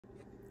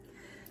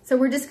So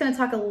we're just going to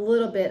talk a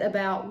little bit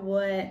about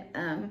what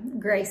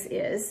grace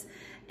is.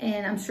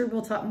 And I'm sure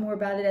we'll talk more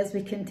about it as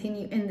we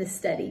continue in this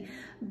study.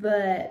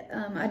 But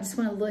I just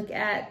want to look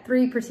at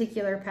 3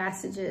 particular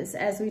passages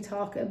as we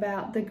talk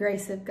about the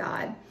grace of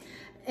God.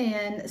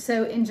 And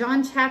so in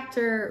John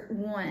chapter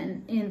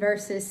 1, in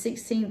verses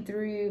 16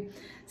 through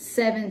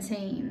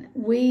 17,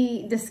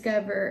 we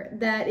discover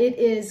that it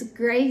is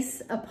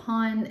grace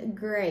upon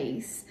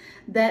grace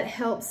that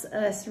helps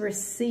us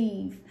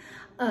receive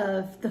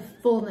of the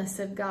fullness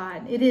of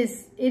God. It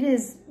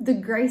is the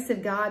grace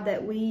of God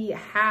that we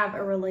have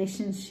a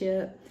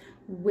relationship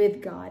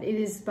with God. It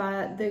is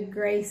by the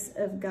grace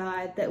of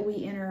God that we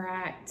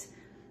interact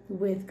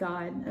with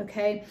God,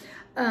 okay?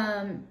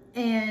 And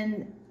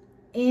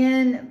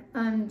in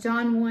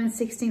John 1,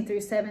 16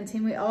 through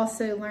 17, we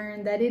also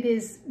learn that it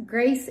is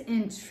grace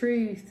and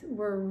truth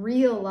were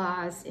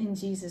realized in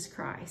Jesus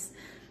Christ.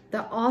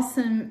 The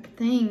awesome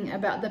thing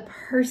about the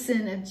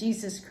person of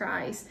Jesus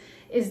Christ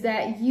is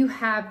that you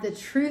have the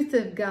truth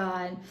of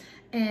God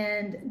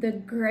and the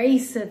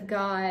grace of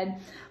God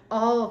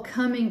all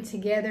coming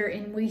together,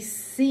 and we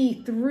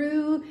see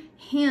through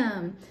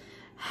him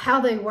how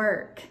they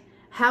work,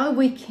 how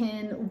we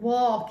can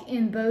walk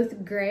in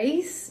both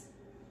grace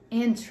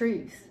and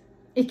truth.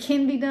 It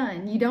can be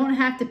done. You don't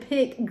have to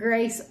pick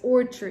grace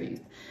or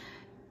truth.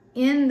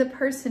 In the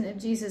person of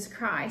Jesus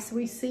Christ,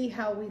 we see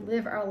how we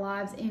live our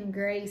lives in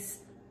grace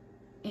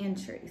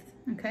and truth,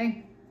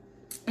 okay?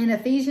 In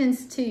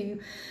Ephesians 2,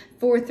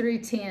 4 through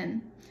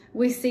 10,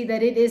 we see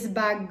that it is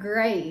by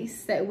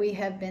grace that we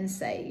have been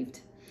saved.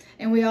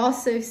 And we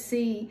also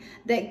see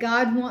that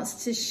God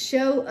wants to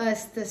show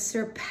us the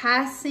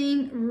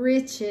surpassing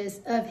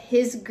riches of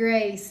his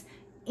grace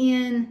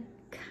in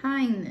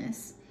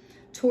kindness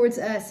towards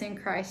us in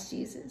Christ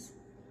Jesus.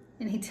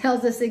 And he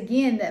tells us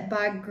again that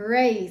by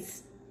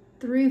grace,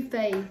 through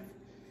faith,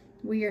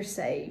 we are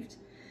saved.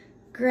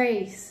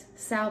 Grace,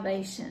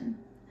 salvation,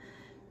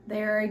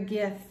 they are a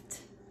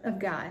gift of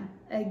God.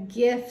 A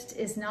gift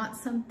is not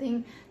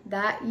something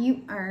that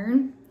you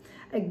earn.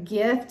 A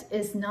gift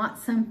is not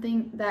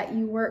something that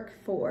you work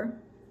for.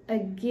 A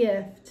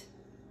gift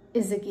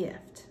is a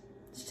gift.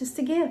 It's just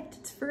a gift.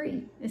 It's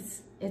free.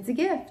 It's a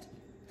gift.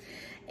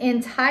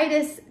 In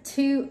Titus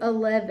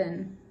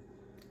 2:11,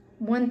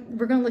 we're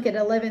going to look at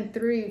 11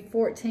 through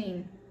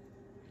 14.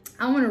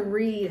 I'm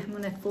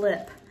going to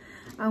flip.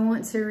 I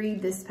want to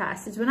read this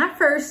passage. When I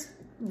first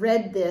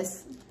read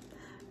this,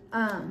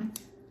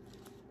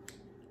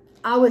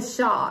 I was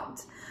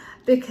shocked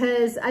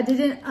because I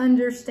didn't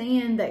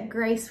understand that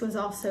grace was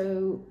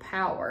also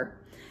power.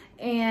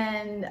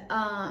 And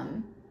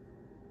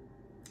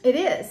it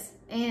is.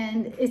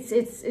 And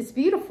it's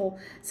beautiful.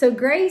 So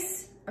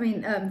Titus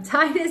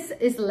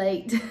is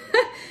late.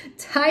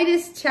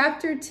 Titus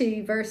chapter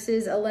 2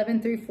 verses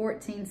 11 through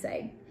 14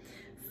 say,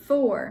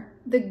 "For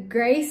the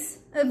grace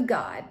of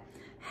God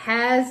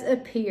has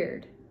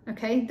appeared."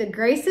 Okay, the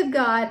grace of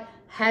God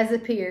has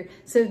appeared.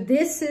 So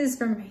this is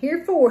from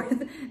here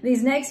forth,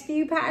 these next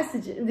few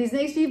passages, these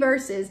next few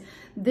verses,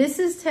 this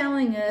is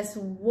telling us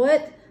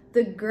what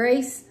the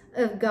grace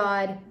of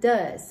God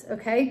does,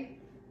 okay?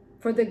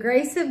 "For the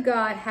grace of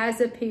God has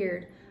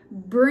appeared,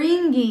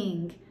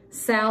 bringing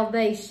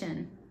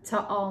salvation to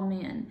all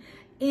men,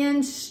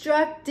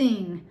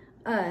 instructing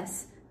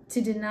us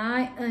to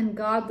deny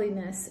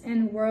ungodliness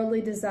and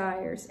worldly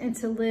desires, and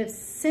to live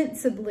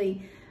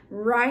sensibly,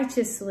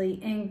 righteously,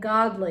 and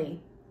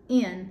godly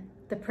in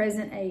the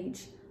present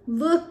age,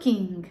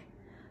 looking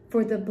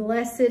for the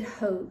blessed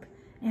hope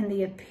and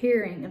the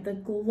appearing of the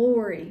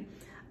glory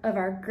of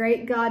our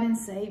great God and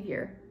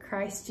Savior,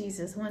 Christ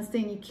Jesus." Once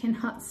then, you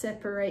cannot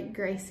separate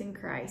grace and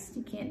Christ.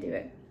 You can't do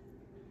it.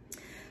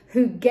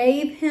 "Who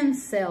gave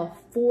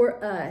himself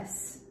for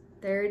us,"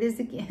 there it is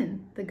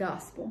again, the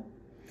gospel,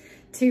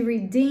 "to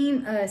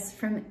redeem us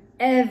from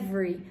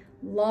every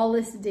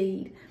lawless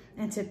deed,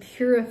 and to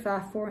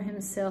purify for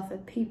himself a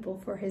people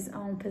for his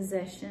own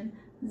possession,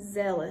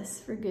 zealous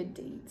for good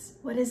deeds."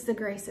 What is the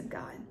grace of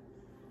God?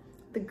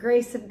 The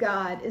grace of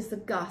God is the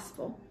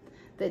gospel,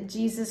 that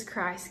Jesus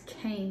Christ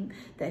came,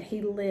 that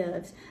he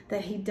lived,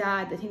 that he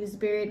died, that he was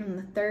buried, on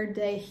the 3rd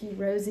day he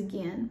rose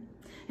again.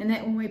 And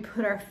that when we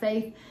put our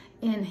faith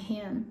in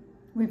him,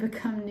 we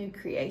become new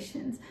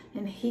creations,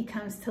 and he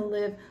comes to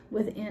live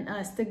within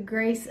us. The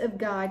grace of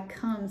God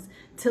comes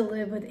to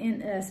live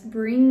within us,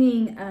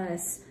 bringing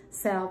us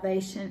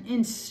salvation,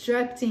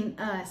 instructing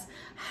us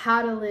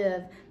how to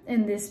live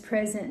in this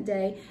present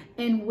day.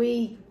 And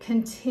we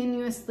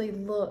continuously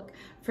look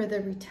for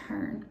the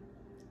return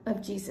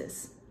of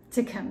Jesus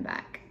to come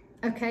back.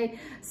 Okay,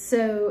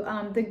 so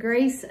the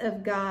grace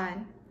of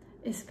God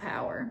is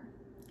power.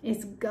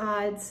 It's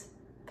God's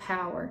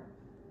power.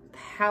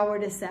 Power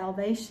to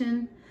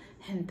salvation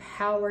and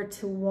power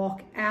to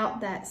walk out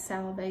that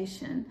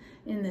salvation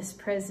in this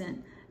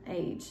present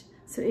age.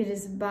 So it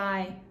is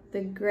by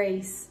the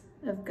grace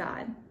of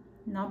God,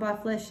 not by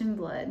flesh and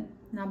blood,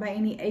 not by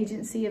any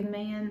agency of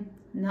man,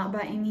 not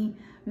by any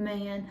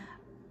man,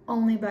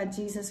 only by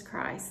Jesus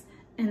Christ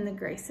and the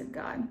grace of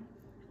God.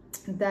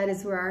 that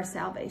is where our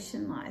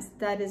salvation lies.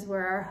 That is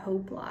where our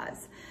hope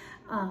lies.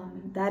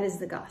 That is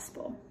the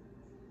gospel.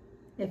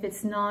 If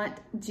it's not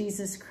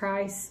Jesus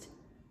Christ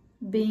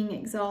being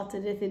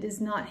exalted, if it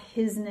is not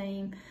his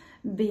name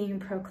being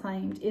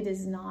proclaimed, it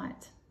is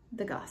not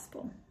the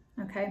gospel.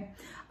 Okay.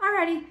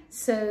 Alrighty.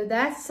 So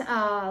that's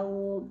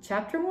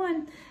chapter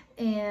 1.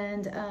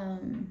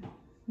 And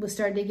we'll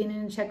start digging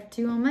into chapter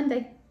 2 on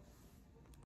Monday.